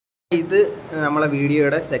ഇത് നമ്മളെ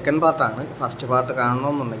വീഡിയോയുടെ സെക്കൻഡ് പാർട്ടാണ്. ഫസ്റ്റ് പാർട്ട്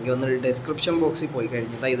കാണണമെന്നുണ്ടെങ്കിൽ ഒന്ന് ഡിസ്ക്രിപ്ഷൻ ബോക്സിൽ പോയി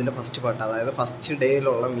കഴിഞ്ഞാൽ ഇതിൻ്റെ ഫസ്റ്റ് പാർട്ട്, അതായത് ഫസ്റ്റ്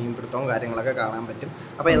ഡേയിലുള്ള മീൻപിടുത്തവും കാര്യങ്ങളൊക്കെ കാണാൻ പറ്റും.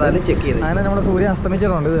 അപ്പോൾ ഏതായാലും ചെക്ക് ചെയ്ത് അങ്ങനെ നമ്മൾ സൂര്യൻ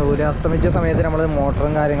അസ്തമിച്ചിട്ടുണ്ട്. സൂര്യൻ അസ്തമിച്ച സമയത്ത് നമ്മൾ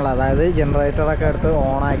മോട്ടറും കാര്യങ്ങളും, അതായത് ജനറേറ്ററൊക്കെ എടുത്ത്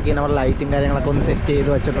ഓണാക്കി നമ്മൾ ലൈറ്റും കാര്യങ്ങളൊക്കെ ഒന്ന് സെറ്റ് ചെയ്ത്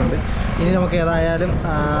വെച്ചിട്ടുണ്ട്. ഇനി നമുക്ക് ഏതായാലും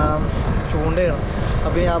ചൂണ്ടയിടണം.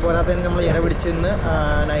 അപ്പോൾ ഇനി അതുപോലെ തന്നെ നമ്മൾ ഇര പിടിച്ചിന്ന്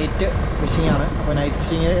നൈറ്റ് ഫിഷിങ്ങാണ്. അപ്പോൾ നൈറ്റ്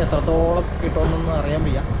ഫിഷിങ് എത്രത്തോളം കിട്ടുമെന്നൊന്നും അറിയാൻ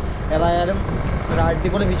വയ്യ. ഏതായാലും ഒരു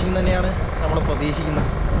അടിപൊളി ഫിഷിങ് തന്നെയാണ് നമ്മൾ പ്രതീക്ഷിക്കുന്നത്.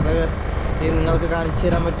 അത് നിങ്ങൾക്ക് കാണിച്ചു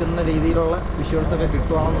തരാൻ പറ്റുന്ന രീതിയിലുള്ള വിഷ്വൽസൊക്കെ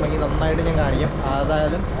കിട്ടുകയാണെന്നുണ്ടെങ്കിൽ നന്നായിട്ട് ഞാൻ കാണിക്കാം.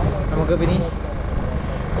 അതായാലും നമുക്ക് പിന്നെ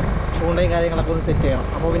ചൂണ്ടയും കാര്യങ്ങളൊക്കെ ഒന്ന് സെറ്റ് ചെയ്യണം.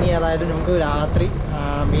 അപ്പോൾ പിന്നെ ഏതായാലും നമുക്ക് രാത്രി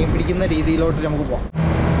മീൻ പിടിക്കുന്ന രീതിയിലോട്ട് നമുക്ക് പോകാം.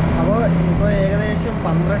 അപ്പോൾ ഇപ്പോൾ ഏകദേശം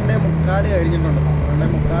 12:45 കഴിഞ്ഞിട്ടുണ്ട്.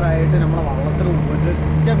 12:45 നമ്മളെ വള്ളത്തിൽ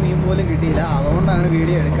ഒരൊറ്റ മീൻ പോലും കിട്ടിയില്ല. അതുകൊണ്ടാണ്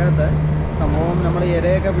വീഡിയോ എടുക്കാത്തത്. സംഭവം നമ്മൾ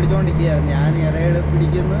ഇരയൊക്കെ പിടിച്ചുകൊണ്ടിരിക്കുകയായിരുന്നു. ഞാൻ ഇര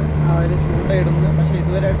പിടിക്കുന്നു, അവർ ചൂണ്ടയിടുന്നു. പക്ഷേ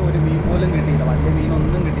ഇതുവരെയായിട്ട് ഒരു മീൻ പോലും കിട്ടിയില്ല. വലിയ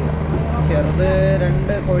മീനൊന്നും കിട്ടിയില്ല. ചെറുത്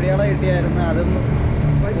 2 കോഴികളെ കിട്ടിയായിരുന്നു, അതൊന്നും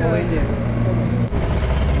പോവുകയും ചെയ്തു.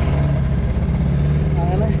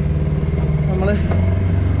 അങ്ങനെ നമ്മൾ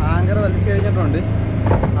ആങ്കർ വലിച്ചു കഴിഞ്ഞിട്ടുണ്ട്.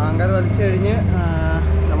 ആങ്കർ വലിച്ചു കഴിഞ്ഞ്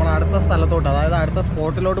നമ്മൾ അടുത്ത സ്ഥലത്തോട്ട്, അതായത് അടുത്ത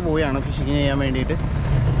സ്പോട്ടിലോട്ട് പോവുകയാണ് ഫിഷിങ് ചെയ്യാൻ വേണ്ടിയിട്ട്.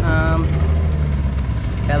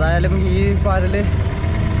 ഏതായാലും ഈ പാലിൽ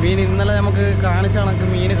മീൻ ഇന്നലെ നമുക്ക് കാണിച്ച കണക്ക്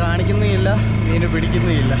മീൻ കാണിക്കുന്നുമില്ല, മീൻ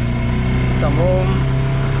പിടിക്കുന്നുമില്ല. സംഭവം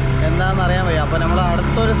എന്താണെന്നറിയാൻ വയ്യ. അപ്പോൾ നമ്മൾ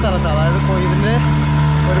അടുത്തൊരു സ്ഥലത്ത്, അതായത് ഇതിൻ്റെ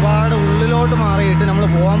ഒരുപാട് ഉള്ളിലോട്ട് മാറിയിട്ട് നമ്മൾ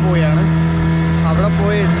പോകാൻ പോവുകയാണ്. അവിടെ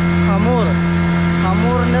പോയി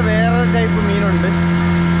ഹമൂറിൻ്റെ വേറൊരു ടൈപ്പ് മീനുണ്ട്,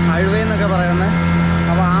 അഴുവയെന്നൊക്കെ പറയുന്നത്.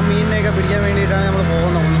 അപ്പോൾ ആ മീനിനെയൊക്കെ പിടിക്കാൻ വേണ്ടിയിട്ടാണ് നമ്മൾ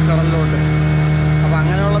പോകുന്നത് ഉൾക്കടലിലോട്ട്. അപ്പോൾ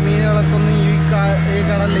അങ്ങനെയുള്ള മീനുകളൊക്കെ ഒന്നും ഈ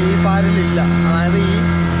കടലിൽ, ഈ പാലിലില്ല, അതായത് ഈ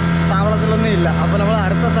താവളത്തിലൊന്നും ഇല്ല. അപ്പോൾ നമ്മൾ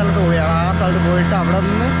അടുത്ത സ്ഥലത്ത് പോവുകയാണ്. ആ സ്ഥലത്ത് പോയിട്ട് അവിടെ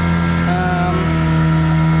നിന്ന്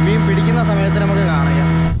മീൻ പിടിക്കുന്ന സമയത്ത് നമുക്ക് കാണാം.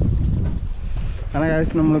 കാരണം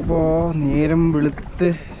കാര്യം നമ്മളിപ്പോൾ നേരം വെളുത്ത്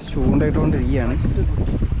ചൂണ്ടയിട്ടുകൊണ്ടിരിക്കുകയാണ്.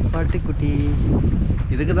 പട്ടിക്കുട്ടി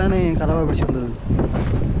ഇതൊക്കെ തന്നെ കലവ പിടിച്ചിരുന്നത്,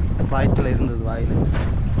 വായിട്ടിലിരുന്നത് വായിൽ.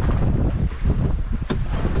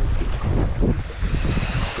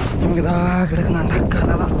 നമുക്കിതാ കിടക്കുന്നുണ്ട്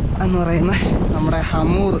കലവ എന്ന് പറയുന്ന നമ്മുടെ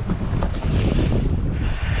ഹമൂർ.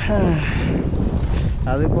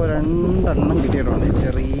 അതിപ്പോൾ 2 എണ്ണം കിട്ടിയിട്ടുണ്ട്,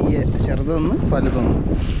 ചെറുതൊന്ന് വലുതൊന്ന്.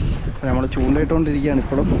 നമ്മൾ ചൂണ്ടയിട്ടുകൊണ്ടിരിക്കുകയാണ്.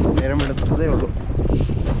 ഇപ്പോഴും നേരം എടുത്തതേ ഉള്ളൂ.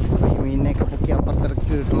 ഈ മീനിനെയൊക്കെ പൊക്കി അപ്പുറത്തിറക്കി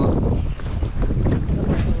കിട്ടുന്നത്.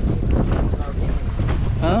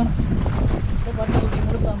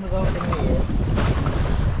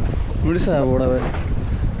 മുടിസാ കൂടാതെ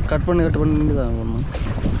കട്ട് പണിതാണ് ഒന്ന്.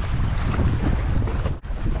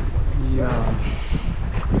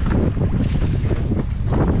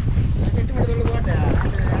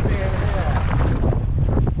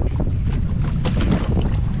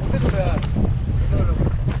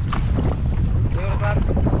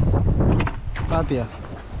 കാത്തിയാ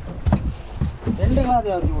 2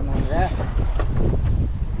 കാത്തിയാ ചൂണ്ടേ.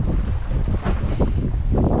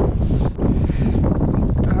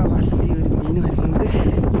 വലിയൊരു മീൻ വരുന്നുണ്ട്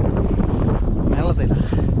വെള്ളത്തില്ല.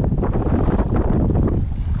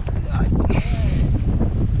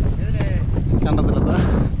 കണ്ടത്തില്ല.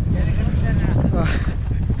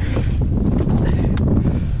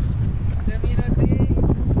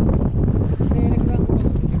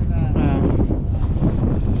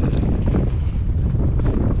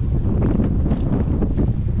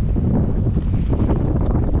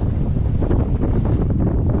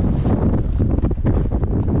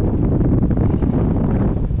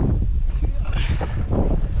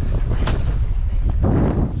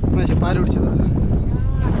 പാല് പിടിച്ചത്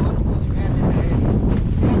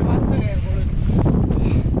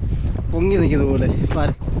പൊങ്ങി നിൽക്കുന്നത് പോലെ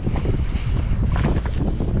പാല്.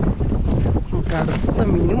 നമുക്ക് അടുത്ത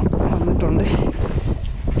മീനും വന്നിട്ടുണ്ട്.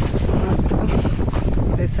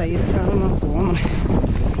 ഇതേ സൈസാണെന്ന് തോന്നണേ.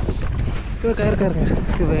 കയറി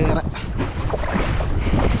ഇത് വേറെ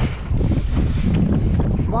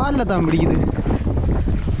വാലെത്താൻ പിടിക്കുന്നത്.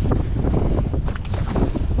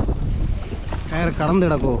 കയറി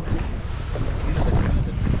കടന്നിടക്കോ?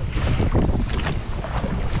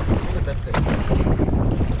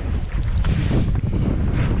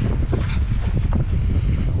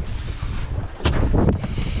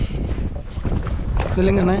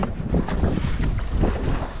 இல்லைங்கண்ணே.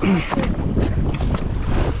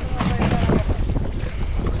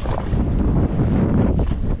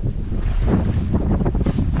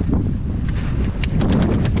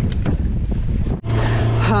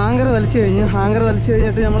 ഹാങ്കർ വലിച്ചു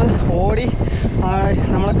കഴിഞ്ഞിട്ട് നമ്മൾ ഓടി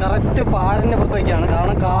നമ്മളെ കറക്റ്റ് പാലിൻ്റെ പുറത്തേക്കാണ്.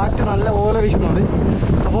 കാരണം കാറ്റ് നല്ല പോലെ വീശുന്നുണ്ട്.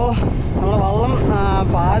 അപ്പോൾ നമ്മൾ വള്ളം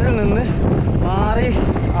പാലിൽ നിന്ന് മാറി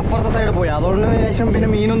അപ്പുറത്തെ സൈഡ് പോയി. അതുകൊണ്ട് ശേഷം പിന്നെ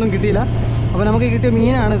മീനൊന്നും കിട്ടിയില്ല. അപ്പോൾ നമുക്ക് കിട്ടിയ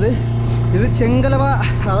മീനാണിത്. ഇത് ചെങ്കലവ,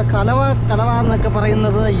 അത് കലവ എന്നൊക്കെ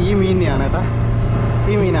പറയുന്നത് ഈ മീനിനെയാണ് കേട്ടോ.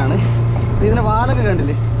 ഈ മീനാണ്. ഇതിൻ്റെ വാലൊക്കെ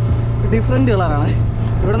കണ്ടില്ലേ, ഡിഫറെൻറ്റ് കളറാണ്.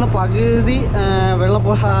 ഇവിടുന്ന് പകുതി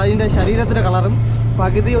അതിൻ്റെ ശരീരത്തിൻ്റെ കളറും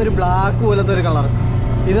പകുതി ഒരു ബ്ലാക്ക് പോലത്തെ ഒരു കളർ.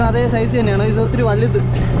 ഇത് അതേ സൈസ് തന്നെയാണ്. ഇത് ഒത്തിരി വലുത്.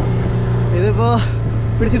 ഇതിപ്പോൾ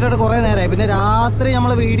പിടിച്ചിട്ട് കുറേ നേരമായി. പിന്നെ രാത്രി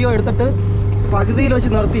നമ്മൾ വീഡിയോ എടുത്തിട്ട് പകുതിയിൽ വെച്ച്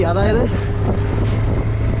നിർത്തി. അതായത്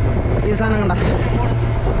ഈ സാധനം കണ്ട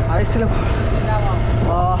ഐസിൽ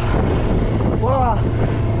പോളവാ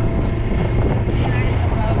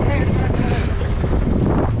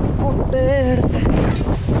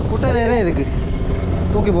കുട്ട നേരെ ഇருக்கு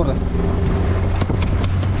തൂക്കി പോട്ടെ.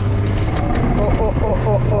 ഓ ഓ ഓ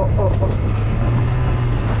ഓ ഓ ഓ ഓ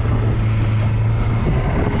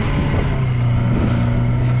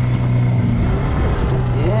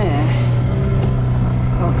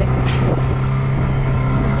ഓക്കെ,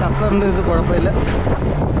 ചത്തറിൻ്റെ ഇത് കുഴപ്പമില്ല.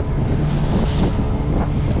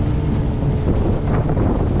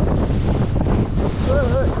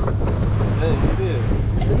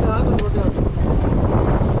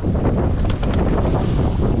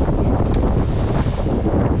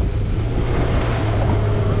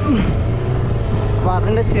 അപ്പോൾ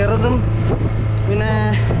അതിൻ്റെ ചെറുതും പിന്നെ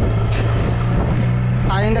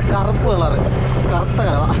അതിൻ്റെ കറുപ്പ് കളറ്, കറുത്ത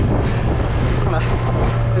കലവ.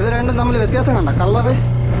 ഇത് രണ്ടും തമ്മിൽ വ്യത്യാസം കണ്ട, കളറ്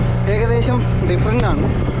ഏകദേശം ഡിഫറെൻ്റ് ആണ്.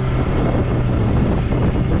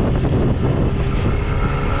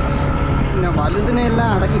 പിന്നെ വലുതിനെല്ലാം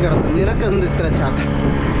അടക്കി കിടക്കും. നിനക്ക് എന്ത് ഇത്ര ചാട്ടം?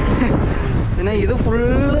 പിന്നെ ഇത്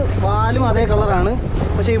ഫുള്ള് വാലും അതേ കളറാണ്.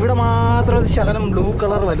 പക്ഷേ ഇവിടെ മാത്രം ഒരു ശകലം ബ്ലൂ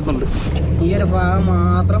കളർ വരുന്നുണ്ട്. ഈ ഒരു ഭാഗം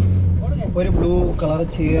മാത്രം ഒരു ബ്ലൂ കളർ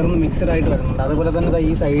ചേർന്ന് മിക്സഡ് ആയിട്ട് വരുന്നുണ്ട്. അതുപോലെ തന്നെ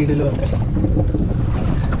ഈ സൈഡിലും ഒക്കെ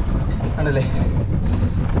കണ്ടല്ലേ.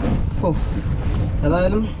 ഓ,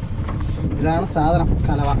 ഏതായാലും ഇതാണ് സാധനം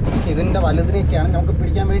കലവ. ഇതിൻ്റെ വലുതിനെയൊക്കെയാണ് നമുക്ക്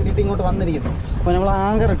പിടിക്കാൻ വേണ്ടിയിട്ട് ഇങ്ങോട്ട് വന്നിരിക്കുന്നത്. അപ്പോൾ നമ്മൾ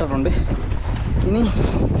ആങ്കർ ഇട്ടിട്ടുണ്ട്. ഇനി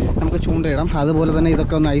നമുക്ക് ചൂണ്ടയിടാം. അതുപോലെ തന്നെ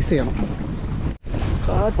ഇതൊക്കെ ഒന്ന് ഐസ് ചെയ്യണം.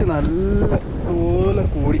 കാറ്റ് നല്ല പോലെ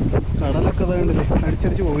കൂടി കടലൊക്കെ കണ്ടില്ലേ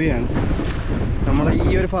അടിച്ചടിച്ച് പോവുകയാണ്. നമ്മളെ ഈ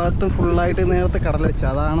ഒരു ഭാഗത്ത് ഫുള്ളായിട്ട് നേരത്തെ കടലടിച്ച്,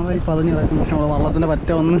 അതാണ് ഈ പതിഞ്ഞ് കിടക്കുന്നത്. നമ്മളെ വള്ളത്തിൻ്റെ പറ്റ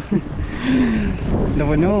വന്ന് എൻ്റെ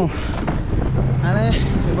പൊന്നോ. അങ്ങനെ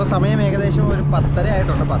ഇപ്പോൾ സമയം ഏകദേശം ഒരു 10:30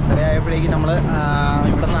 ആയിട്ടുണ്ട്. 10:30 ആയപ്പോഴേക്കും നമ്മൾ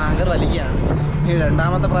ഇവിടെ നിന്ന് ആങ്കർ വലിക്കുകയാണ്. ഈ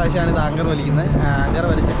രണ്ടാമത്തെ പ്രാവശ്യമാണ് ഇത് ആങ്കർ വലിക്കുന്നത്. ആങ്കർ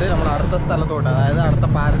വലിച്ചിട്ട് നമ്മൾ അടുത്ത സ്ഥലത്തോട്ട്, അതായത് അടുത്ത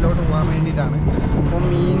പാരലോട്ട് പോകാൻ വേണ്ടിയിട്ടാണ്. അപ്പം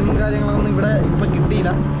മീനും കാര്യങ്ങളൊന്നും ഇവിടെ ഇപ്പോൾ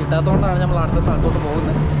കിട്ടിയില്ല. കിട്ടാത്തതുകൊണ്ടാണ് നമ്മൾ അടുത്ത സ്ഥലത്തോട്ട്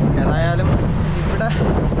പോകുന്നത്. ഏതായാലും ഇവിടെ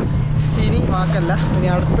ഇനി വാക്കല്ല, ഇനി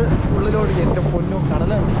അടുത്ത് ഉള്ളിലോട്ട് എൻ്റെ പൊന്നോ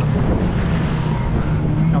കടലാണ്.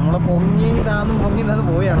 നമ്മൾ പൊങ്ങി താന്ന്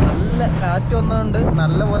പോവുകയാണ്. നല്ല കാറ്റ് വന്നതുകൊണ്ട്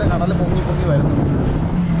നല്ലപോലെ കടൽ പൊങ്ങി വരുന്നുണ്ട്.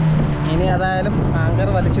 ഇനി ഏതായാലും ആങ്കർ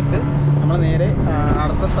വലിച്ചിട്ട് നമ്മൾ നേരെ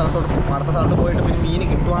അടുത്ത സ്ഥലത്തോട്ട് പോകും. അടുത്ത സ്ഥലത്ത് പോയിട്ട് പിന്നെ മീൻ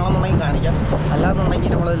കിട്ടുവാണെന്നുണ്ടെങ്കിൽ കാണിക്കാം.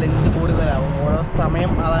 അല്ലാന്നുണ്ടെങ്കിൽ നമ്മൾ ലെങ്ത് കൂടുതലാവും. ഓരോ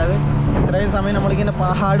സമയം, അതായത് ഇത്രയും സമയം നമ്മളിങ്ങനെ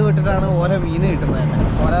പാഹാട് വിട്ടിട്ടാണ് ഓരോ മീൻ കിട്ടുന്നത് തന്നെ.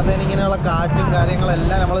 പോരാത്തതിന് ഇങ്ങനെയുള്ള കാറ്റും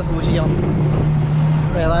കാര്യങ്ങളെല്ലാം നമ്മൾ സൂക്ഷിക്കണം.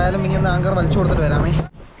 ഏതായാലും ഇനി ഒന്ന് ആങ്കർ വലിച്ചു കൊടുത്തിട്ട് വരാമേ.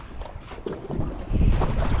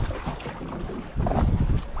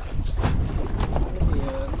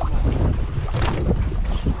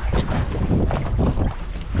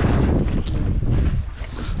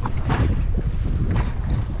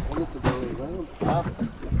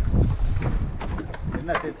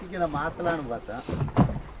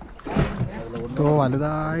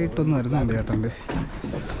 വലുതായിട്ടൊന്നും വരുന്നുണ്ട് ചേട്ടൻ്റെ.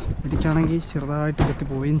 എനിക്കാണെങ്കിൽ ചെറുതായിട്ട് കെത്തി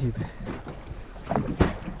പോവുകയും ചെയ്ത്.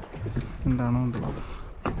 എന്താണോ എന്തോ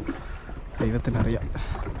ദൈവത്തിനറിയാം.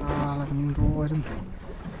 എന്തോ വരുന്നു.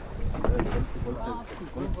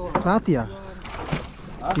 റാത്തിയാ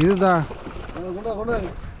ഇതാ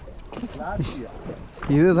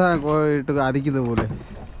പോയിട്ട് അരിക്കുന്നത് പോലെ.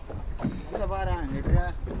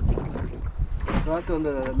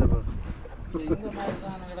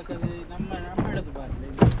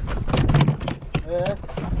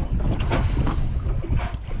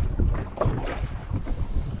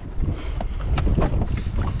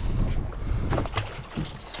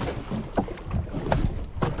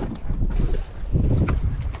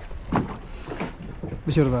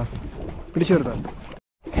 പിടിച്ചെടുത്താ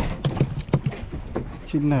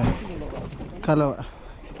ചിന്ന കലവ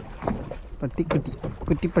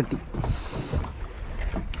കുറ്റിപ്പട്ടി.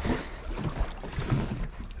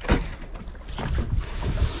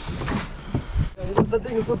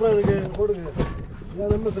 செட்டிங் சூப்பராக இருக்கு, போடுங்க.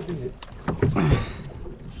 இதான் நம்ம செட்டிங்.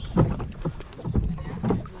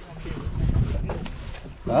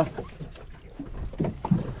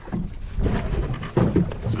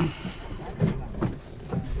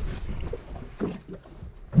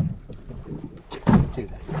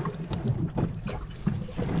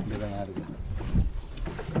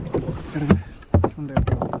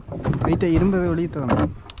 വെയിറ്റ് ഇരുമ്പ് വെളിയത്താണ്.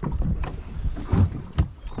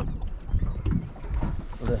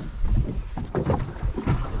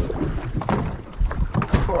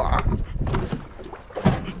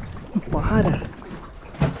 പാര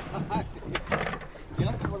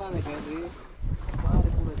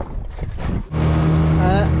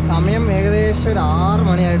സമയം ഏകദേശം ഒരു 6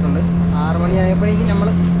 മണിയായിട്ടുണ്ട്. 6 മണിയായപ്പോഴേക്കും നമ്മൾ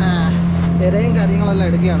ഇരയും കാര്യങ്ങളെല്ലാം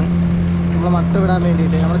എടുക്കുകയാണ്. നമ്മൾ മട്ട് വിടാൻ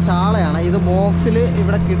വേണ്ടിയിട്ട് നമ്മൾ ചാളയാണ്. ഇത് ബോക്സിൽ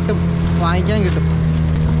ഇവിടെ കിട്ടും, വാങ്ങിക്കാൻ കിട്ടും.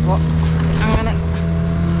 അപ്പോൾ അങ്ങനെ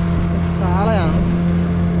ചാളയാണ്.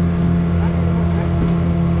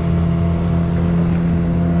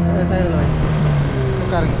 സൈഡിൽ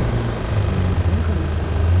കറങ്ങി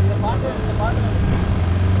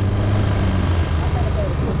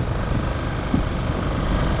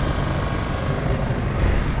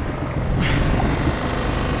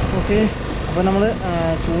ഓക്കെ. അപ്പോൾ നമ്മൾ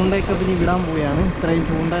ചൂണ്ടയൊക്കെ പിന്നെ വിടാൻ പോവുകയാണ്. ഇത്രയും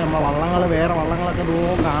ചൂണ്ട നമ്മളെ വള്ളങ്ങൾ, വേറെ വള്ളങ്ങളൊക്കെ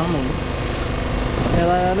ദൂരം കാണുന്നുണ്ട്.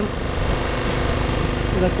 ഏതായാലും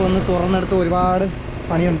ഇതൊക്കെ ഒന്ന് തുറന്നെടുത്ത് ഒരുപാട്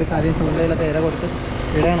പണിയുണ്ട്. കാര്യം ചൂണ്ടയിലൊക്കെ ഇര കൊടുത്ത്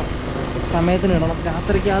ഇടണം, സമയത്തിന് ഇടണം.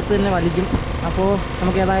 രാത്രിക്കകത്ത് തന്നെ വലിക്കും. അപ്പോൾ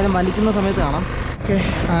നമുക്ക് ഏതായാലും വലിക്കുന്ന സമയത്ത് കാണാം. ഓക്കെ,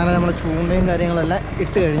 അങ്ങനെ നമ്മൾ ചൂണ്ടയും കാര്യങ്ങളെല്ലാം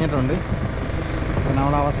ഇട്ട് കഴിഞ്ഞിട്ടുണ്ട്. അപ്പോൾ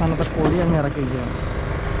നമ്മൾ അവസാനത്തെ പൊടി അങ്ങ് ഇറക്കി വയ്ക്കുകയാണ്.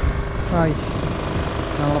 ഹായ്,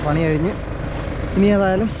 നമ്മളെ പണി കഴിഞ്ഞ് ഇനി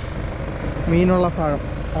ഏതായാലും മീനുള്ള ഭാഗം,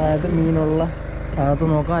 അതായത് മീനുള്ള ഭാഗത്ത്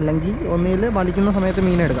നോക്കാം. അല്ലെങ്കിൽ ഒന്നിൽ വലിക്കുന്ന സമയത്ത്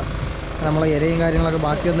മീനെടുക്കാം. നമ്മൾ ഇരയും കാര്യങ്ങളൊക്കെ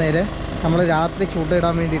ബാക്കി വന്ന ഇര നമ്മൾ രാത്രി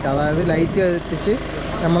ചൂണ്ടയിടാൻ വേണ്ടിയിട്ട്, അതായത് ലൈറ്റ് എത്തിച്ച്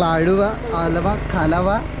നമ്മൾ അഴുവ,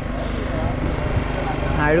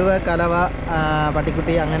 കലവ,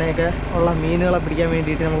 പട്ടിക്കുട്ടി അങ്ങനെയൊക്കെ ഉള്ള മീനുകളെ പിടിക്കാൻ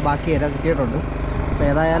വേണ്ടിയിട്ട് നമുക്ക് ബാക്കി ഇര കിട്ടിയിട്ടുണ്ട്. അപ്പോൾ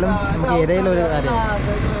ഏതായാലും നമുക്ക് ഇരയിലൊരു കാര്യം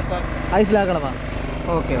ഐസിലാക്കണതാണ്.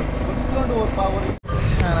 Okay okay.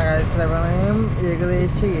 അങ്ങനെ സമയം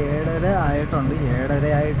ഏകദേശം 7:30 ആയിട്ടുണ്ട്. 7:30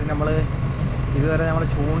 ആയിട്ട് നമ്മൾ ഇതുവരെ നമ്മൾ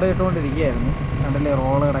ചൂണ്ടയിട്ടുകൊണ്ടിരിക്കുകയായിരുന്നു. കണ്ടില്ലേ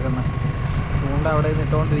റോള് കിടക്കുന്ന ചൂണ്ട അവിടെ നിന്ന്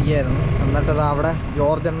ഇട്ടുകൊണ്ടിരിക്കുകയായിരുന്നു. എന്നിട്ടത് അവിടെ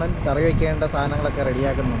ജോർജ് എണ്ണൻ കറി വയ്ക്കേണ്ട സാധനങ്ങളൊക്കെ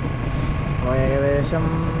റെഡിയാക്കുന്നുണ്ട്. അപ്പോൾ ഏകദേശം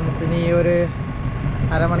പിന്നെ ഈ ഒരു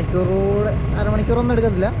അരമണിക്കൂറൊന്നും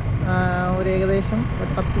എടുക്കത്തില്ല, ഒരു ഏകദേശം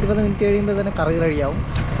 10-20 മിനിറ്റ് കഴിയുമ്പോൾ തന്നെ കറി റെഡിയാവും.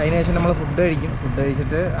 അതിന് ശേഷം നമ്മൾ ഫുഡ് കഴിക്കും. ഫുഡ്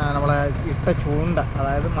കഴിച്ചിട്ട് നമ്മളെ ഇട്ട ചൂണ്ട,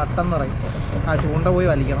 അതായത് മട്ടൻ എന്ന് പറയും, ആ ചൂണ്ട പോയി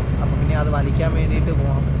വലിക്കണം. അപ്പോൾ പിന്നെ അത് വലിക്കാൻ വേണ്ടിയിട്ട്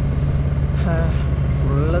പോകണം.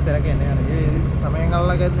 ഫുള്ള് തിരക്ക് തന്നെയാണ് ഈ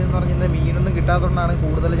സമയങ്ങളിലൊക്കെ. എന്ന് പറഞ്ഞാൽ മീനൊന്നും കിട്ടാത്തതുകൊണ്ടാണ്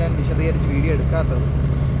കൂടുതൽ ഞാൻ വിശദീകരിച്ച് വീഡിയോ എടുക്കാത്തത്.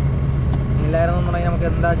 ഇല്ലായിരുന്നെന്നുണ്ടെങ്കിൽ നമുക്ക്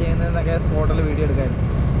എന്താ ചെയ്യുന്നതെന്നൊക്കെ സ്പോട്ടിൽ വീഡിയോ എടുക്കാമായിരുന്നു.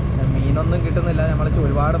 മീനൊന്നും കിട്ടുന്നില്ല. നമ്മൾ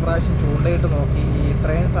ഒരുപാട് പ്രാവശ്യം ചൂണ്ടയിട്ട് നോക്കി.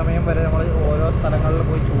 ഇത്രയും സമയം വരെ നമ്മൾ ഓരോ സ്ഥലങ്ങളിൽ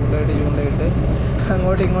പോയി ചൂണ്ടയിട്ട്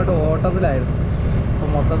അങ്ങോട്ടും ഇങ്ങോട്ടും ഓട്ടത്തിലായിരുന്നു. അപ്പോൾ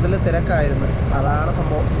മൊത്തത്തിൽ തിരക്കായിരുന്നു. അതാണ്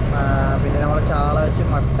സംഭവം. പിന്നെ നമ്മൾ ചാള വെച്ച്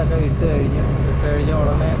മട്ടൊക്കെ ഇട്ട് കഴിഞ്ഞ്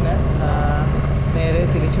ഉടനെ തന്നെ നേരെ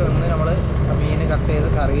തിരിച്ച് വന്ന് നമ്മൾ മീൻ കട്ട് ചെയ്ത്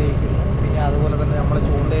കറി കഴിക്കുന്നു. പിന്നെ അതുപോലെ തന്നെ നമ്മൾ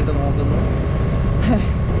ചൂണ്ടയിട്ട് നോക്കുന്നു.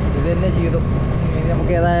 ഇത് തന്നെ ചെയ്തു. ഇനി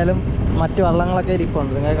നമുക്ക് ഏതായാലും മറ്റ് വള്ളങ്ങളൊക്കെ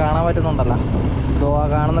ഇരിപ്പുണ്ട്, നിങ്ങൾക്ക് കാണാൻ പറ്റുന്നുണ്ടല്ലോ. ഇതോ ആ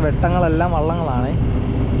കാണുന്ന വെട്ടങ്ങളെല്ലാം വള്ളങ്ങളാണ്.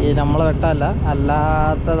 ഈ നമ്മളെ വെട്ടമല്ല,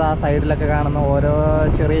 അല്ലാത്തത് ആ സൈഡിലൊക്കെ കാണുന്ന ഓരോ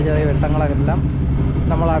ചെറിയ വെട്ടങ്ങളെല്ലാം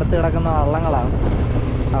നമ്മൾ അടുത്ത് കിടക്കുന്ന വള്ളങ്ങളാണ്.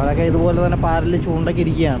 അവരൊക്കെ ഇതുപോലെ തന്നെ പാരലിൽ ചൂണ്ടയ്ക്ക്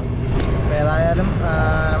ഇരിക്കുകയാണ്. അപ്പോൾ ഏതായാലും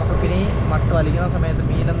നമുക്ക് പിന്നെ മട്ട് വലിക്കുന്ന സമയത്ത്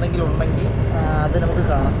മീൻ എന്തെങ്കിലും ഉണ്ടെങ്കിൽ അത് നമുക്ക്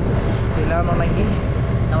കാണാം. ഇല്ലയെന്നുണ്ടെങ്കിൽ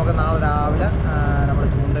നമുക്ക് നാളെ രാവിലെ നമ്മൾ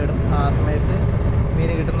ചൂണ്ടയിടും. ആ സമയത്ത് മീൻ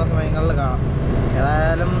കിട്ടുന്ന സമയങ്ങളിൽ കാണാം.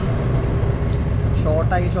 ഏതായാലും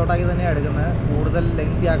ഷോർട്ടാക്കി തന്നെയാണ് എടുക്കുന്നത്. കൂടുതൽ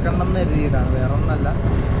ലെങ്തി ആക്കണമെന്ന് കരുതിയിട്ടാണ്, വേറെ ഒന്നല്ല.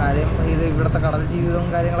 കാര്യം ഇത് ഇവിടുത്തെ കടൽ ജീവിതവും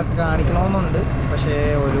കാര്യങ്ങളൊക്കെ കാണിക്കണമെന്നുണ്ട്. പക്ഷേ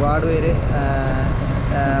ഒരുപാട് പേര്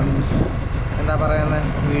എന്താ പറയുന്നത്,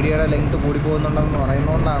 വീഡിയോയുടെ ലെങ്ത്ത് കൂടിപ്പോകുന്നുണ്ടെന്ന്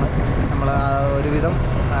പറയുന്നതുകൊണ്ടാണ് നമ്മൾ ഒരുവിധം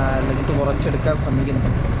ലെങ്ത്ത് കുറച്ചെടുക്കാൻ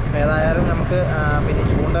ശ്രമിക്കുന്നത്. ഏതായാലും നമുക്ക് പിന്നെ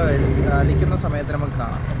ചൂണ്ട വലിക്കുന്ന സമയത്ത് നമുക്ക്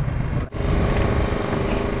കാണാം.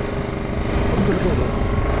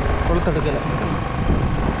 കൊളുത്തെടുക്കില്ല.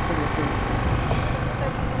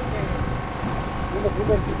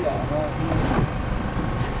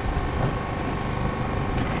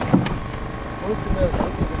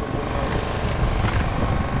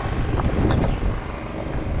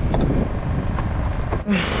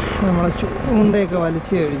 നമ്മളെ ചൂണ്ടയൊക്കെ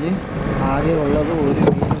വലിച്ചു കഴിഞ്ഞ് ആകെ ഉള്ളത് ഒരു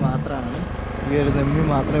മീൻ മാത്രമാണ്. ഈ ഒരു നെമ്മി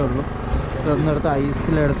മാത്രമേ ഉള്ളൂ. ഇതൊന്നെടുത്ത്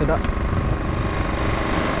ഐസിലെടുത്തിടാം.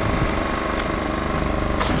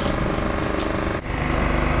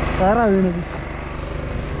 വേറെ വീണത്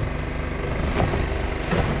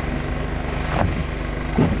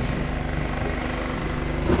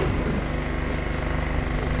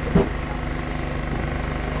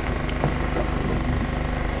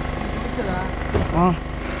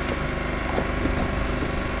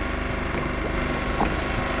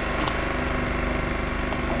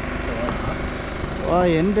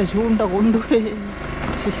എൻ്റെ ചൂണ്ട കൊണ്ടുപോയി.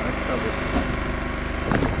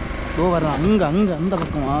 வரான் அங்கே அந்த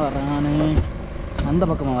பக்கமாக வரானே, அந்த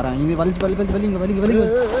பக்கமாக வரான். இது வலிங்க.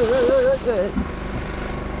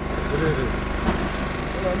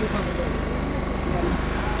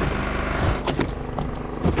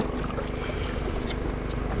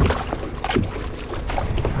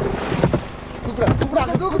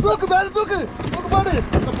 தூக்கு மேலே தூக்கு பாடு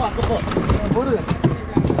போடு.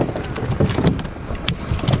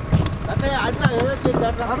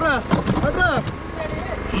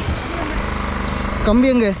 கம்பி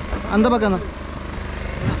எங்க? அந்த பக்கம் தான்.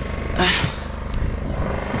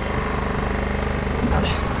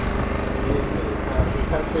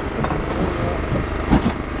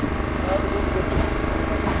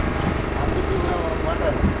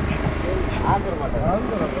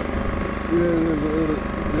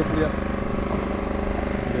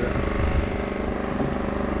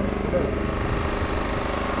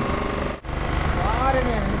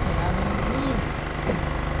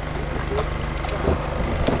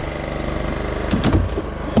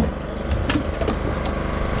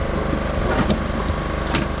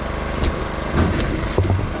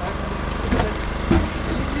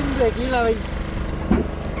 கீழே வை.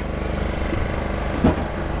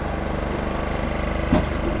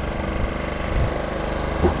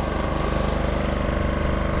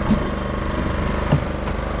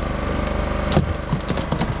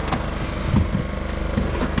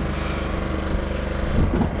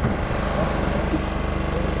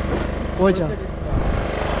 போச்சா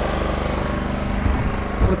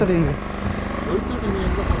கொடுத்துட்டீங்க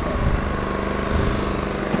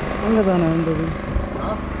அங்கே தானே வந்தது.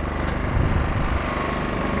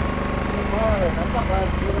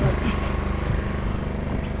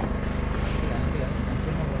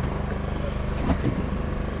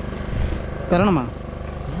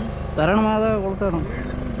 തരണമാ അതാ കൊളുത്തണം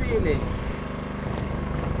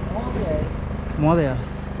മോതയാ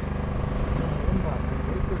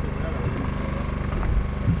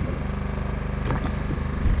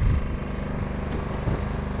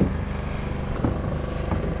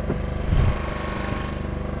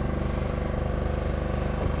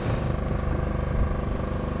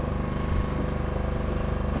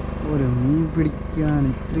ഒരു മീൻ പിടിക്കാൻ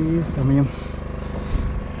ഇത്രയും സമയം.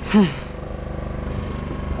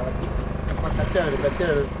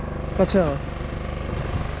 കച്ചാവോ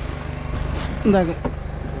എന്താക്കും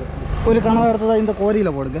ഒരു കണവ എടുത്തതാ இந்த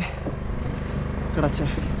கோரியில் போடுங்க கிடச்ச.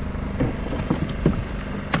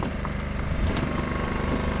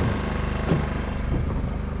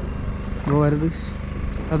 ஓ வருது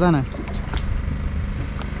அதானே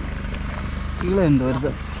கீழே இந்த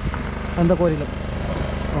வருது அந்த கோரியில்.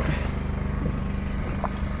 ஓகே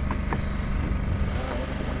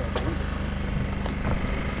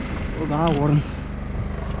ஓடணும்.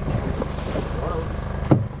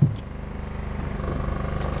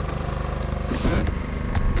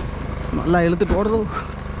 நல்லா இழுத்துட்டு ஓடுறது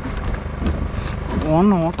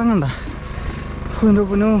ഓട്ടം കണ്ട എൻ്റെ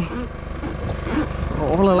പിന്നെ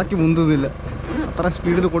ഓളിളക്കി മുന്തുന്നില്ല, അത്ര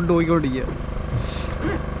സ്പീഡിൽ കൊണ്ടുപോയിക്കൊണ്ടിരിക്കുക.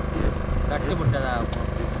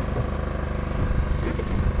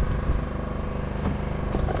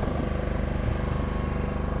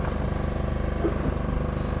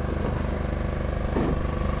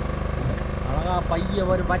 பைய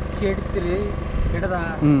ஒரு பச்சை எடுத்துரு இடதா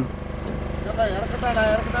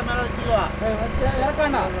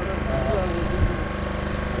இறக்காண்டா.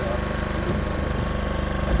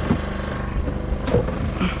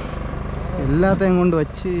 எல்லாத்தையும் கொண்டு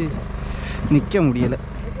வச்சு நிற்க முடியலை.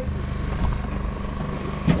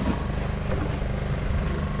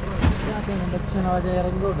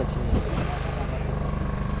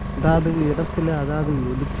 அதாவது இடத்துல அதாவது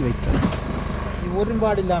ஒதுக்கி வைக்கணும். ஒரு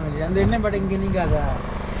பாடு இல்லாமல் அந்த எண்ணெய் பாட்டு இங்கே நீங்காதா?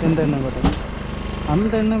 எந்த எண்ணெய் பாட்டு?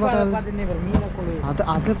 அந்த எண்ணெய் பாட்டு மீனை கொடு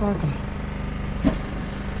அதை பார்க்கணும்.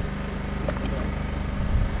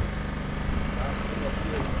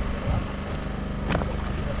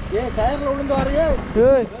 ஏ டயர்ல விழுந்து வரையே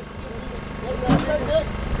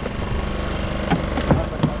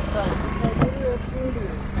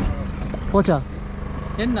போச்சா?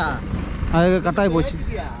 என்ன அது கட்டாயி போச்சு.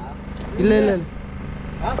 இல்லை இல்லை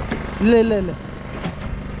இல்லை இல்லை இல்லை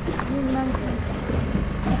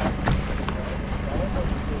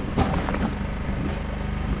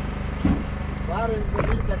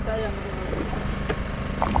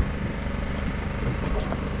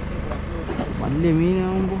വലിയ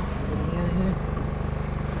മീനാകുമ്പോ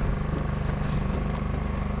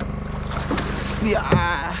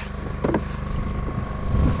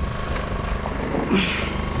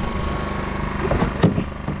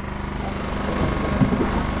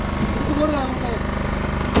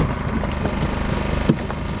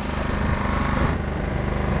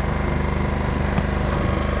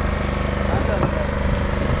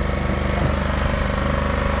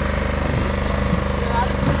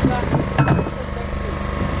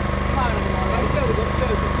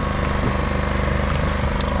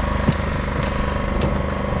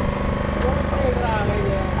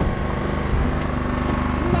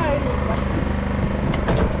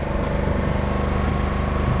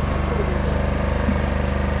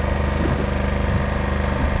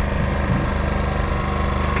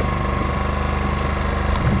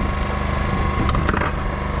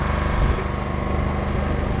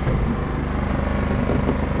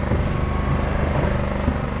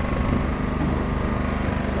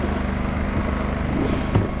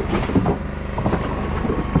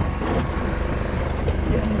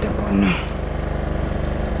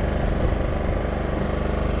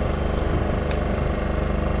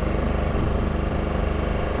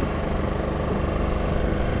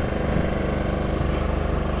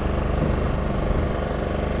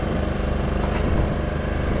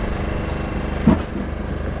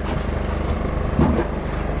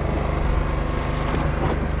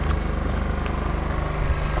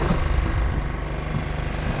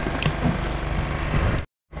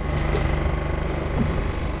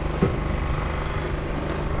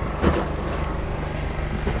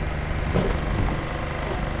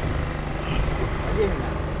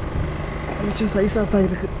கொஞ்சம் சைஸாக தான்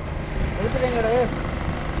இருக்கு.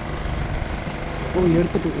 ஓ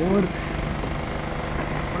எடுத்துட்டு ஓடுது.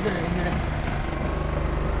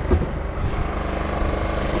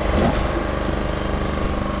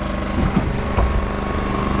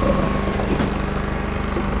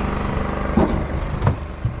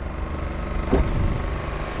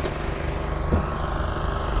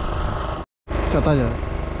 चता जा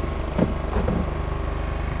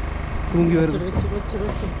तूंगी वर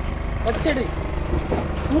வச்சடி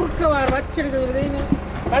குறுக்க வர வச்செடுக்கிறது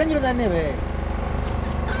களைஞ்சிடும் தானே வே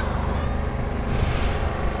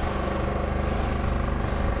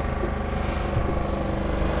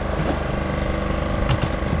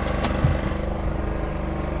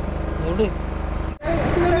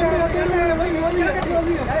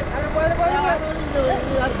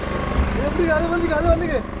எப்படி அது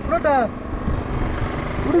வந்துங்க புரோட்டா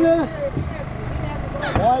விடுங்க.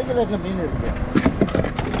 இதில் இருக்க மீன் இருக்கு.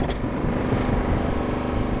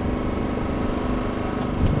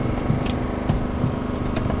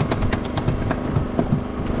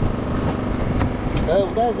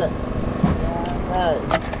 விடாது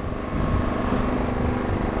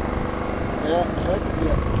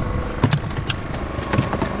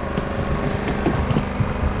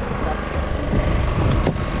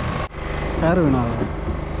யார் வேணா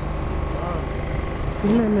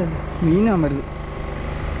இல்லை இல்லை மீனாக வருது.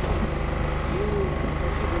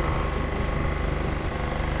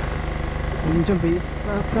 கொஞ்சம்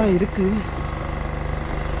பைஸாக தான் இருக்கு.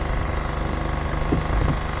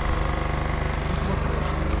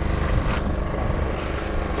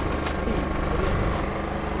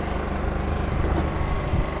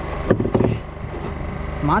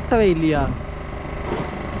 மாட்டவே இல்லையா?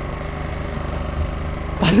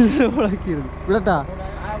 பல்ல உழைக்கிறது விடட்டா.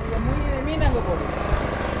 மீன் அங்கே போடு.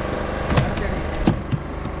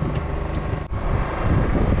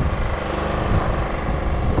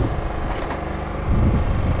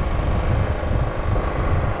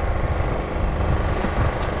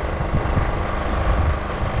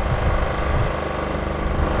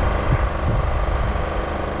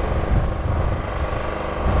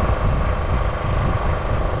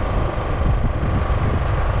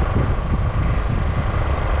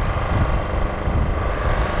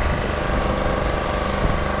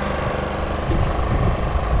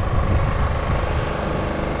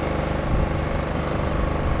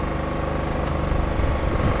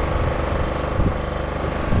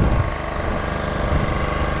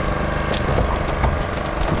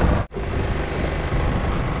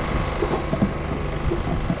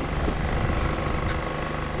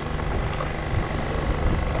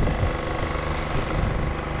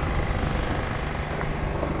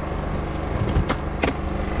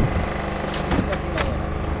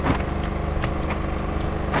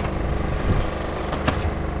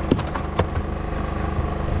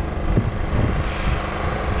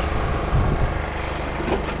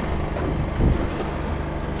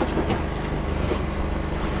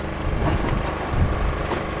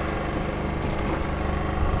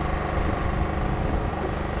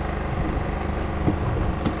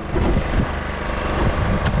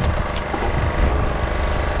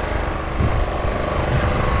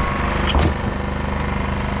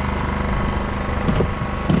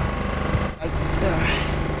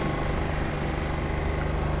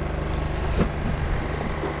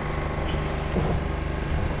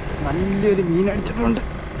 വലിയൊരു മീൻ അടിച്ചിട്ടുണ്ട്.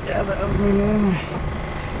 ഏതാ മീന്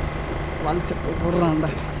വലിച്ചപ്പോൾ കൂടാണ്ട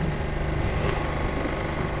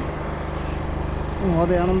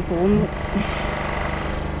അതെയാണെന്ന് തോന്നുന്നു.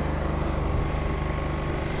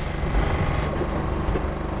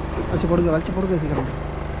 വലിച്ചു കൊടുക്കുക സീക്കിരം.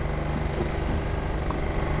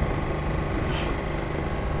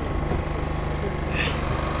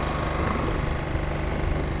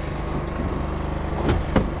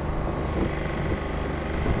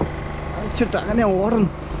 അങ്ങനെ ഓടണം.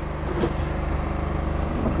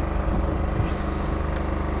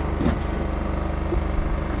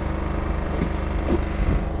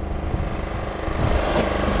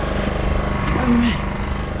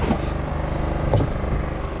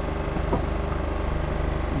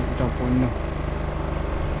 പൊന്നു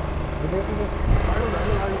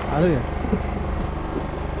അത്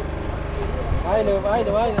വായില്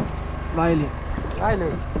വായില് വായില് വായില് വായില്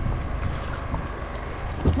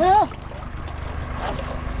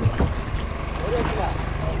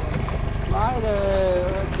வாயில்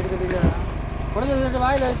வச்சிருக்கிறதுக்கு குறைஞ்சது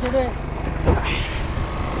வாயில் வச்சுட்டு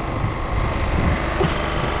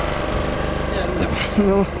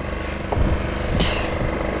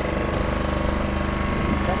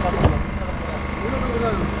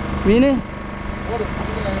മീന്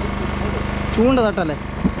ചൂണ്ട തട്ടല്ലേ?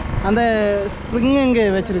 அந்த ஸ்ப்ரிங் எங்கே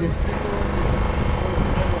வச்சிருக்கு?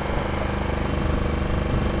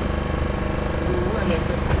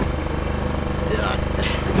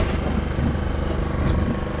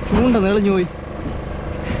 ചൂണ്ട നെളിഞ്ഞു പോയി.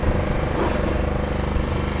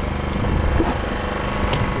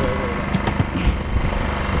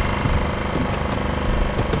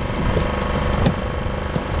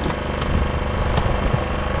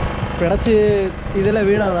 പിടച്ച് ഇതിലെ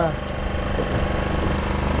വീടാതാ.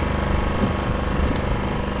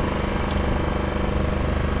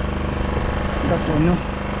 പൊന്നു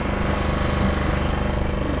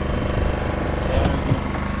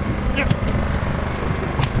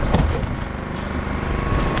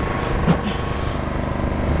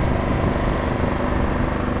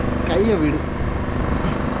കയ്യ വീട്.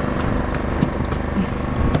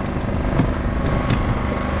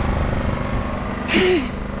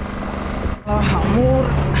 ഹമൂർ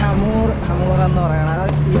ഹമൂർ ഹമൂർ എന്ന് പറയണത്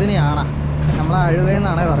ഇതിനെയാണ് നമ്മളെ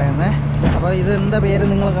അഴുകയെന്നാണ് പറയുന്നത്. അപ്പോൾ ഇത് എന്താ പേര്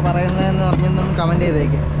നിങ്ങളൊക്കെ പറയുന്നതെന്ന് പറഞ്ഞൊന്ന് കമൻറ്റ്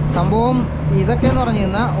ചെയ്തേക്ക്. സംഭവം ഇതൊക്കെ എന്ന് പറഞ്ഞു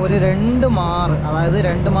കഴിഞ്ഞാൽ ഒരു 2 മാറ്, അതായത്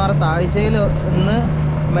 2 മാറ് താഴ്ചയിൽ നിന്ന്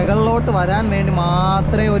മുകളിലോട്ട് വരാൻ വേണ്ടി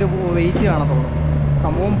മാത്രമേ ഒരു വെയിറ്റ് കാണത്തുള്ളൂ.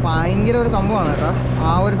 സംഭവം ഭയങ്കര ഒരു സംഭവമാണ് കേട്ടോ.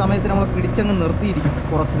 ആ ഒരു സമയത്ത് നമ്മൾ പിടിച്ചങ്ങ് നിർത്തിയിരിക്കും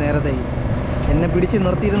കുറച്ച് നേരത്തേക്ക്. എന്നെ പിടിച്ച്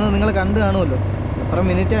നിർത്തിയിരുന്നത് നിങ്ങൾ കണ്ടു കാണുമല്ലോ, എത്ര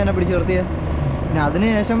മിനിറ്റാണ് എന്നെ പിടിച്ച് നിർത്തിയത്. പിന്നെ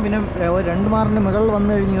അതിനുശേഷം പിന്നെ 2 മാറിൻ്റെ മുകളിൽ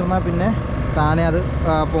വന്നു കഴിഞ്ഞിരുന്നാൽ പിന്നെ താനെ അത്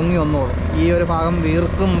പൊങ്ങി വന്നോളും. ഈ ഒരു ഭാഗം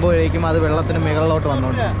വീർക്കുമ്പോഴേക്കും അത് വെള്ളത്തിന് മുകളിലോട്ട്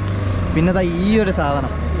വന്നോളും. പിന്നെ ദാ ഈ ഒരു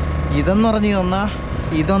സാധനം, ഇതെന്ന് പറഞ്ഞു തന്നാൽ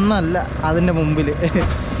ഇതൊന്നല്ല അതിൻ്റെ മുമ്പിൽ.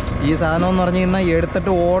 ഈ സാധനം എന്ന് പറഞ്ഞു കഴിഞ്ഞാൽ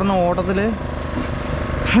എടുത്തിട്ട് ഓടുന്ന ഓട്ടത്തിൽ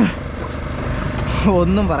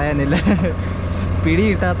ഒന്നും പറയാനില്ല. പിടി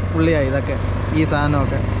കിട്ടാത്ത പുള്ളിയായി ഇതൊക്കെ, ഈ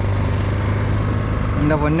സാധനമൊക്കെ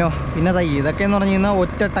എൻ്റെ പൊന്നോ. പിന്നെ ദാ ഇതൊക്കെ എന്ന് പറഞ്ഞു കഴിഞ്ഞാൽ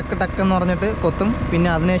ഒറ്റ ടക്ക് ടക്കെന്ന് പറഞ്ഞിട്ട് കൊത്തും. പിന്നെ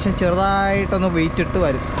അതിനുശേഷം ചെറുതായിട്ടൊന്ന് വെയിറ്റ് ഇട്ട്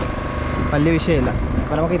വരും, വലിയ വിഷയമില്ല.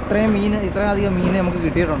 അപ്പോൾ നമുക്ക് ഇത്രയും അധികം മീൻ നമുക്ക്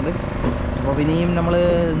കിട്ടിയിട്ടുണ്ട്. അപ്പോൾ പിന്നെയും നമ്മൾ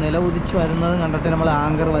നില ഉദിച്ച് വരുന്നത് കണ്ടിട്ട് നമ്മൾ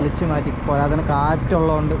ആങ്കർ വലിച്ച് മാറ്റി. പോരാതെ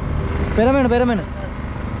കാറ്റുള്ളതുകൊണ്ട് പെരമേണ്.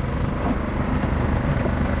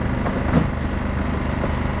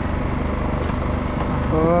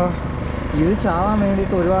 അപ്പോൾ ഇത് ചാവാൻ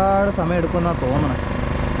വേണ്ടിയിട്ട് ഒരുപാട് സമയം എടുക്കുമെന്നാണ് തോന്നണം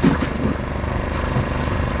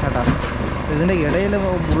കേട്ടോ. ഇതിൻ്റെ ഇടയിൽ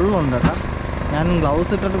മുള്ളുണ്ട് കേട്ടോ. ഞാൻ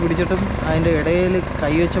ഗ്ലൗസ് ഇട്ടിട്ട് പിടിച്ചിട്ടും അതിൻ്റെ ഇടയിൽ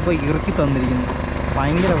കൈ വെച്ചപ്പോൾ ഇറുക്കി തന്നിരിക്കുന്നു.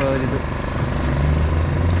 ഭയങ്കര ഇത്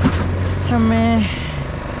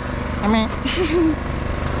അമ്മേ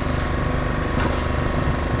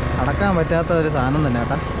അടക്കാൻ പറ്റാത്ത ഒരു സാധനം തന്നെ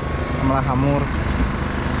കേട്ടോ നമ്മളെ ഹമൂർ.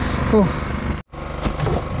 ഓ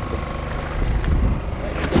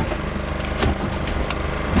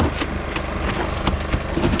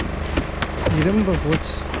ഇരുമ്പ്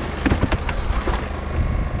പോച്ച്.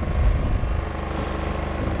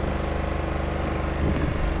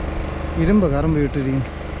 ഇരുമ്പ് കറമ്പ് ഇട്ടിരിക്കും.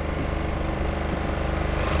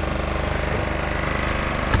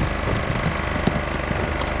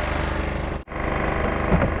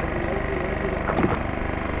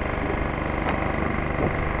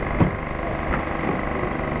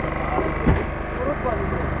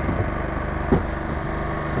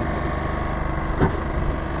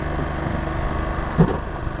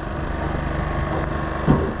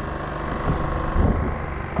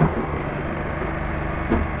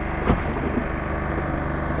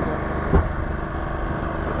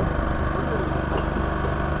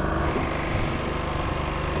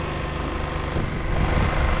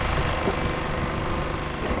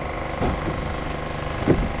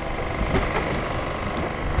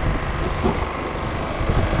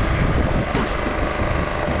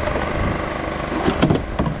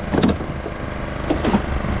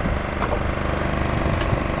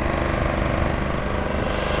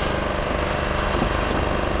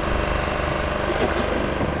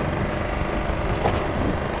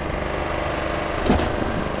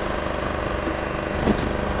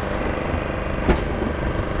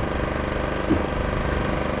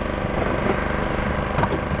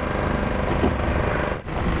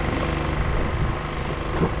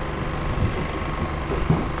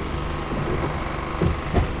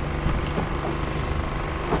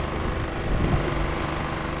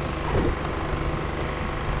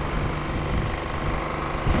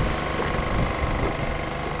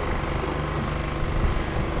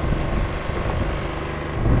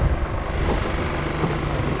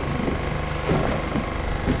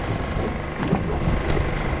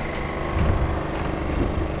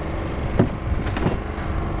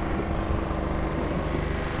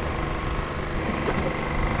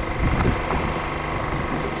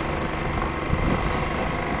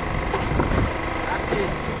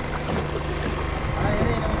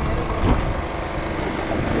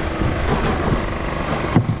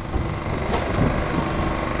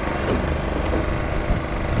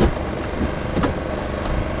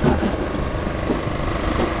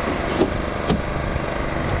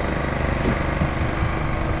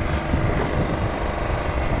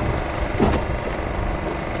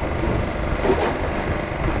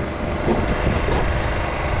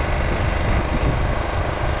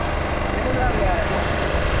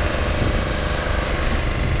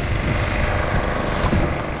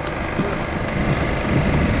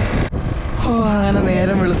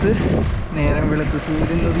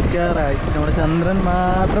 ഉദിക്കാറായി. നമ്മുടെ ചന്ദ്രൻ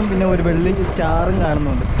മാത്രം പിന്നെ ഒരു വെള്ളി സ്റ്റാറും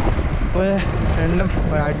കാണുന്നുണ്ട്. അപ്പോൾ രണ്ടും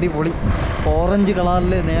അടിപൊളി ഓറഞ്ച്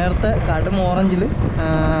കളറിൽ, നേരത്തെ കടും ഓറഞ്ചിൽ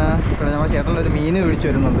പിന്നെ നമ്മുടെ ചേട്ടനൊരു മീൻ പിടിച്ചു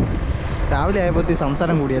വരുന്നുണ്ട്. രാവിലെ ആയപ്പോഴത്തേ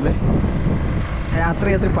സംസാരം കൂടിയല്ലേ,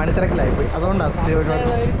 രാത്രി പണിത്തിരക്കിലായിപ്പോയി, അതുകൊണ്ടാണ് ഒരുപാട്.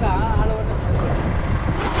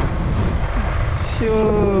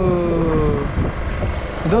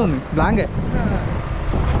 ഇതോന്ന് ബ്ലാങ്ക്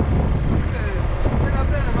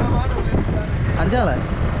 5 ആളെ.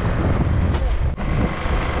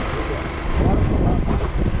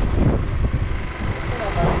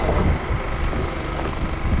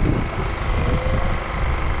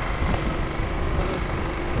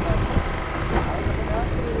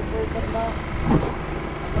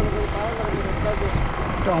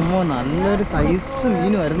 അമ്മോ, നല്ലൊരു സൈസ്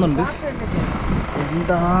മീൻ വരുന്നുണ്ട്.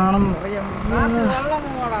 എന്താണെന്ന് അറിയാം,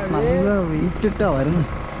 നല്ല വെയിറ്റ് ഇട്ടാ വരുന്നു.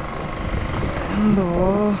 എന്തോ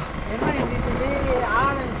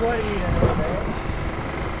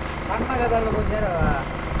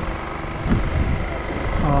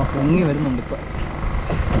ആ പൊങ്ങി വരുന്നുണ്ട് ഇപ്പൊ.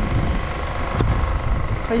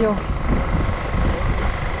 അയ്യോ,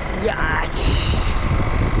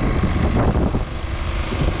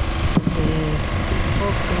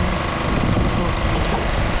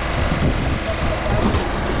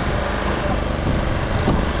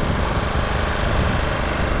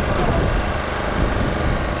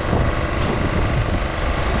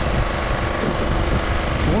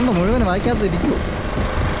 മുഴുവൻ വായിക്കാത്തിരിക്കുമോ?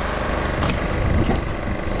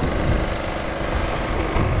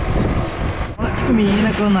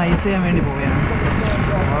 മീനൊക്കെ ഒന്ന് ഐസ് ചെയ്യാൻ വേണ്ടി പോവുകയാണ്.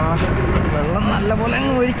 വെള്ളം നല്ലപോലെ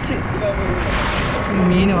അങ്ങ് ഒഴിച്ച്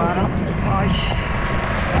മീൻ വാങ്ങണം.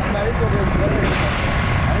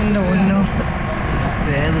 അതിൻ്റെ ഒന്നോ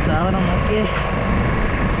ഏത് സാധനം നോക്കിയേ,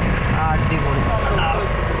 അടിപൊളി.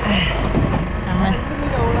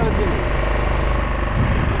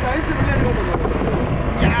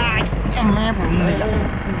 പോകുന്നില്ല,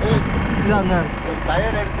 ഇതങ്ങ്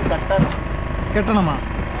കെട്ടണമാ,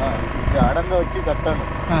 അടങ്ങ വെച്ച് കെട്ടണം.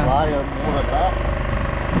 വായ മൂടണ്ട,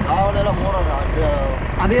 കാവലെല്ലാം മൂടണം.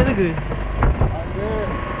 അത് ഏതൊക്കെ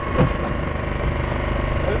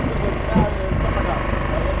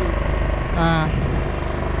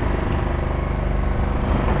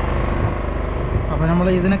അപ്പൊ നമ്മൾ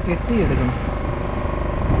ഇതിനെ കെട്ടിയെടുക്കണം.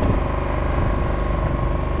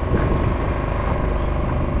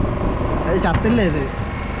 ചത്തില്ല, ഇത്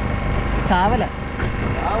ചാവല.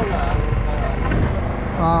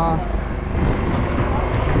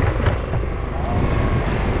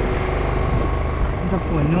 എന്റെ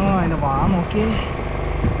പൊന്നോ, അതിന്റെ വാ നോക്കിയേ,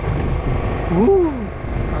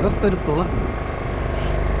 അകത്തൊരു തുള.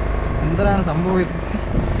 എന്താണ് സംഭവം? ഇത്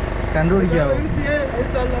കണ്ടുപിടിക്കാവോ?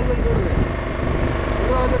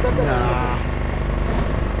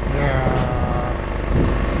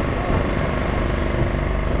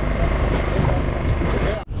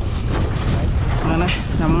 അങ്ങനെ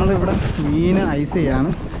നമ്മളിവിടെ മീൻ ഐസ് ചെയ്യാണ്.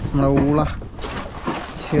 നമ്മുടെ ഊള,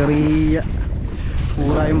 ചെറിയ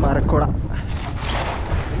ഊളയും പരക്കുട.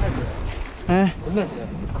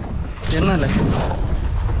 എണ്ണല്ലേ?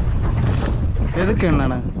 ഏതൊക്കെ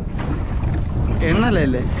എണ്ണാണ്? എണ്ണല്ലേ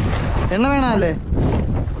അല്ലേ? എണ്ണ വേണമല്ലേ?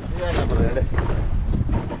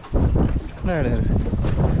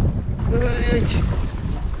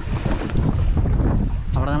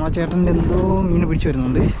 അവിടെ നമ്മളെ ചേട്ടൻ്റെ എന്തോ മീൻ പിടിച്ചു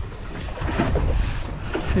വരുന്നുണ്ട്.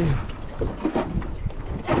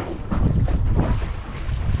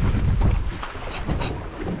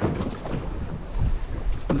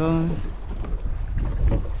 എന്തോ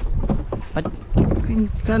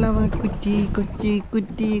കലവ കുറ്റി, കൊച്ചി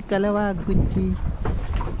കുറ്റി, കലവ കുറ്റി.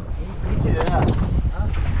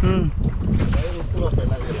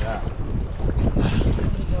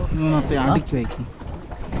 മറ്റേ അടിച്ചു വയ്ക്കും.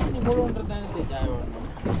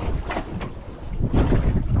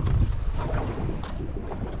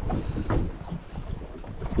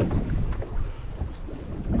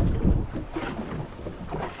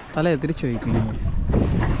 തല തിരിച്ചു വയ്ക്കും.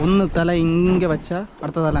 ഒന്ന് തല ഇങ്ങ വെച്ചാൽ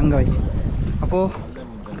അടുത്ത തല അങ്ങ വയ്ക്കും. അപ്പോൾ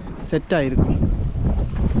സെറ്റായിരിക്കും.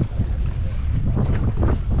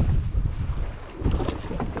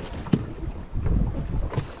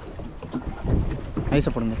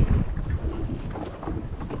 ഐസപ്പെടുന്നു.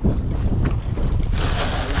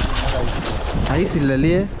 ഐസ്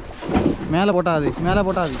ഇല്ലല്ലേ? மேலே போட்டாது,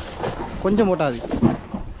 கொஞ்சம் போட்டாது.